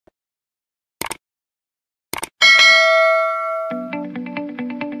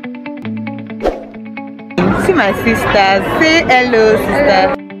my sisters. Say hello,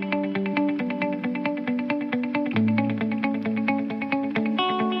 sister.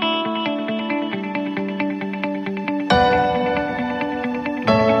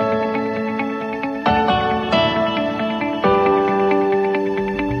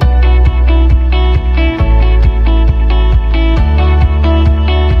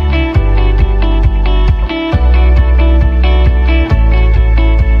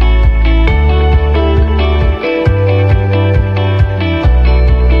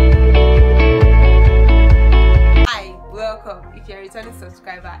 If you're a returning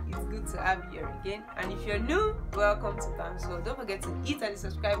subscriber, it's good to have you here again, and if you're new, welcome to Bamso. Don't forget to hit on the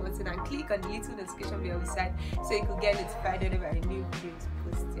subscribe button and click on the little notification bell on the side so you can get notified whenever a new video is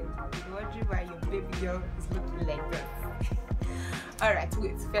posted. You're wondering why your baby girl is looking like that. Alright,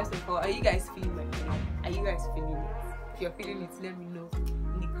 wait, first of all, are you guys feeling my feeling? Are you guys feeling it? If you're feeling it, let me know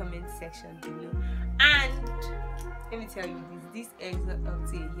in the comment section below. And let me tell you this hair is not up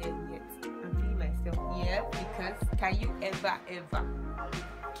to a year yet. I'm feeling myself here because can you ever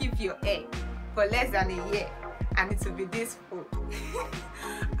keep your hair for less than a year and it will be this full?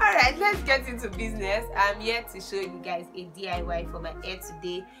 Alright, let's get into business. I'm here to show you guys a DIY for my hair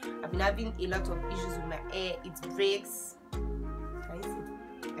today. I've been having a lot of issues with my hair. It breaks. Can you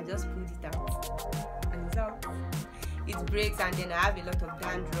see? I just pulled it out and it's out. It breaks, and then I have a lot of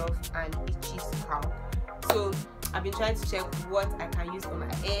dandruff and itchy scalp. So I've been trying to check what I can use for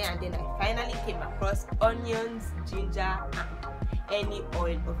my hair, and then I finally came across onions, ginger, and any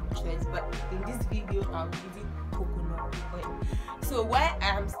oil of your choice. But in this video I'll be using coconut oil. So why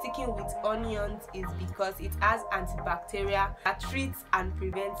I am sticking with onions is because it has antibacterial that treats and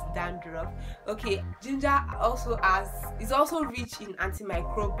prevents dandruff. Okay, ginger is also rich in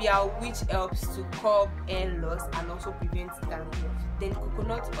antimicrobial, which helps to curb hair loss and also prevents dandruff. Then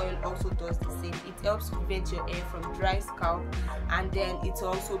coconut oil also does the same. It helps prevent your hair from dry scalp, and then it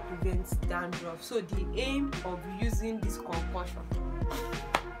also prevents dandruff. So the aim of using this concoction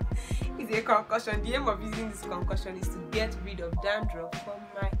is a concussion. The aim of using this concussion is to get rid of dandruff from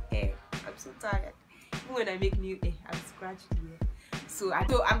my hair. I'm so tired. Even when I make new hair, I'm scratching the hair. So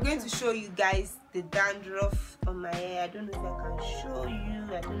I'm going to show you guys the dandruff on my hair. I don't know if I can show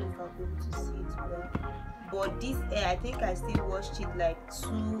you. I don't know if I'll be able to see it well. But this hair, I think I still washed it like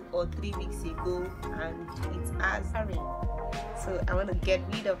 2 or 3 weeks ago, and it has rain. So I want to get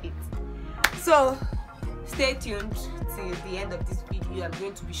rid of it. So stay tuned till the end of this video. I'm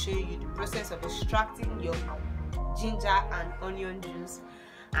going to be showing you the process of extracting your ginger and onion juice,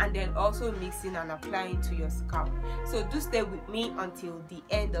 and then also mixing and applying to your scalp. So do stay with me until the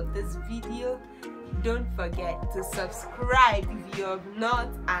end of this video. Don't forget to subscribe if you have not,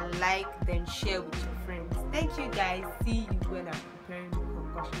 and like, then share with your friends. Thank you guys. See you when I'm preparing the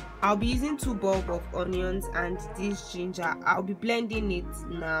concoction. I'll be using 2 bulbs of onions and this ginger. I'll be blending it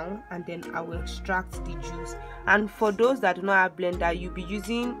now, and then I will extract the juice. And for those that do not have blender, you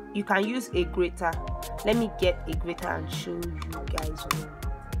can use a grater. Let me get a grater and show you guys.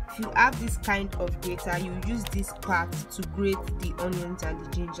 If you have this kind of grater, you use this part to grate the onions and the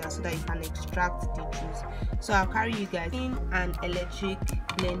ginger so that you can extract the juice. So I'll carry you guys in an electric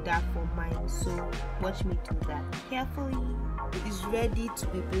blender for mine, so watch me do that carefully. It is ready to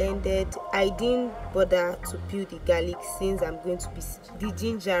be blended. I didn't bother to peel the garlic since I'm going to be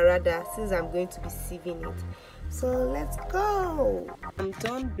since I'm going to be sieving it. So let's go. I'm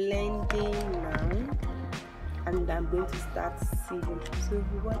done blending now, and I'm going to start sieving. So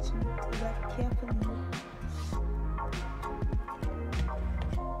watch me do that carefully.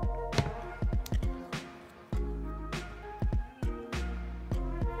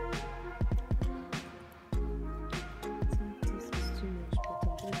 This is too much, but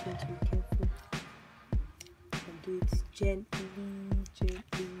I'm just going to be careful and do it gently to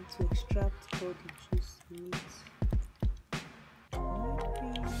extract all the juice in it.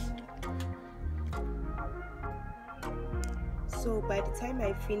 So by the time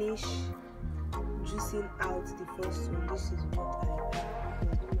I finish juicing out the first one, this is what I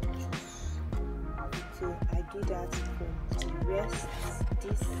have. So I do that for the rest.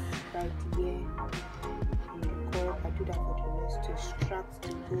 This right here in the cup, I do that for the rest to extract the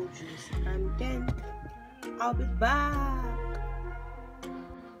whole juice, and then I'll be back.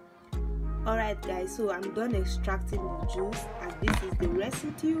 Alright guys, so I'm done extracting the juice, and this is the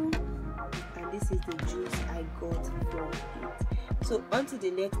residue, and this is the juice I got from it. So on to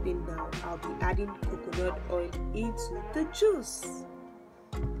the next thing now. I'll be adding coconut oil into the juice.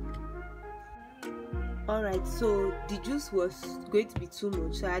 Alright, so the juice was going to be too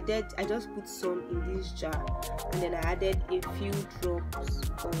much, so I just put some in this jar, and then I added a few drops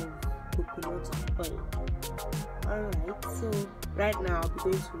of coconut oil. Alright, so right now I'm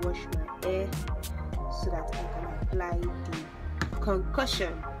going to wash my hair so that I can apply the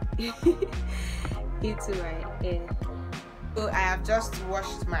concussion into my hair. So I have just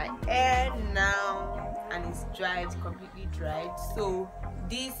washed my hair now and it's dried, completely dried. So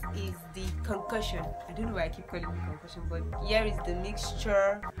this is the concussion. I don't know why I keep calling it concussion, but here is the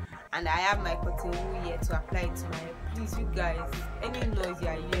mixture, and I have my cotton wool here to apply it to my hair. Please, you guys, any noise you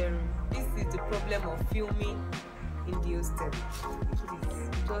are hearing, this is the problem of filming in the hostel. Please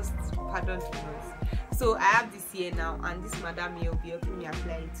just pardon the noise. So I have this here now, and this madam here will be helping me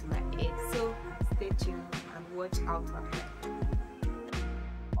apply it to my head. So stay tuned and watch how to apply.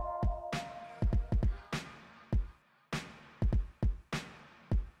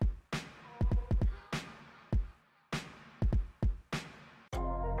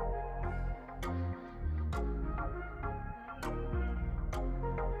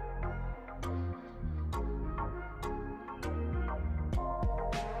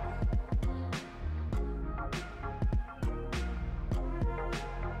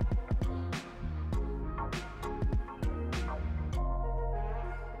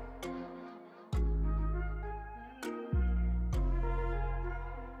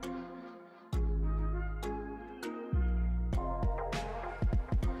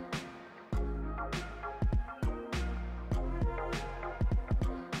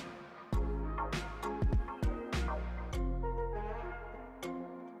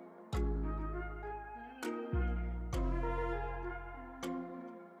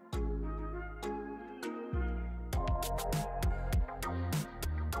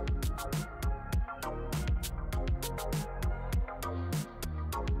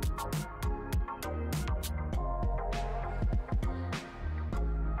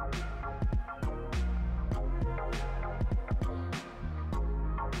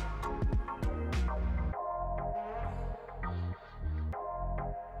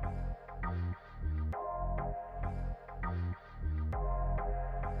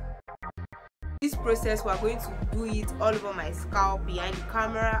 This process, we are going to do it all over my scalp. Behind the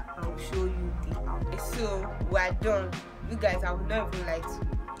camera, I'll show you the outcome. So we are done. You guys, I would not even like to.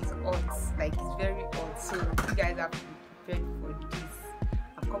 It's hot, like it's very hot. So you guys have to be prepared for this.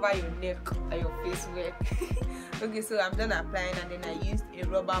 I'll cover your neck and your face well. Okay, so I'm done applying, and then I used a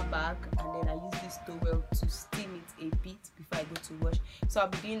rubber bag, and then I used this towel to steam it a bit before I go to wash. So I'll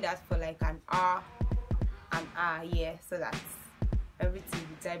be doing that for like an hour, yeah, so that everything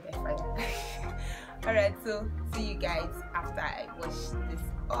will die by fire. Alright, so see you guys after I wash this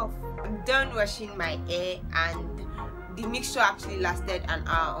off. I'm done washing my hair, and the mixture actually lasted an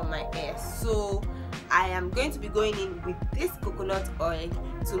hour on my hair. So I am going to be going in with this coconut oil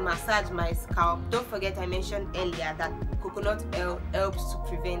to massage my scalp. Don't forget, I mentioned earlier that coconut oil helps to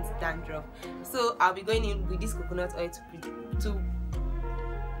prevent dandruff. So I'll be going in with this coconut oil to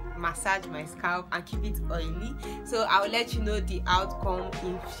massage my scalp and keep it oily. So I will let you know the outcome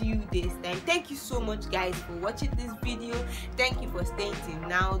in few days time. Thank you so much guys for watching this video. Thank you for staying till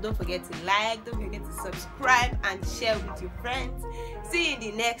now. Don't forget to like, don't forget to subscribe and share with your friends. See you in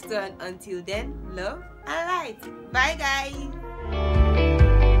the next one. Until then, love and light. Bye guys.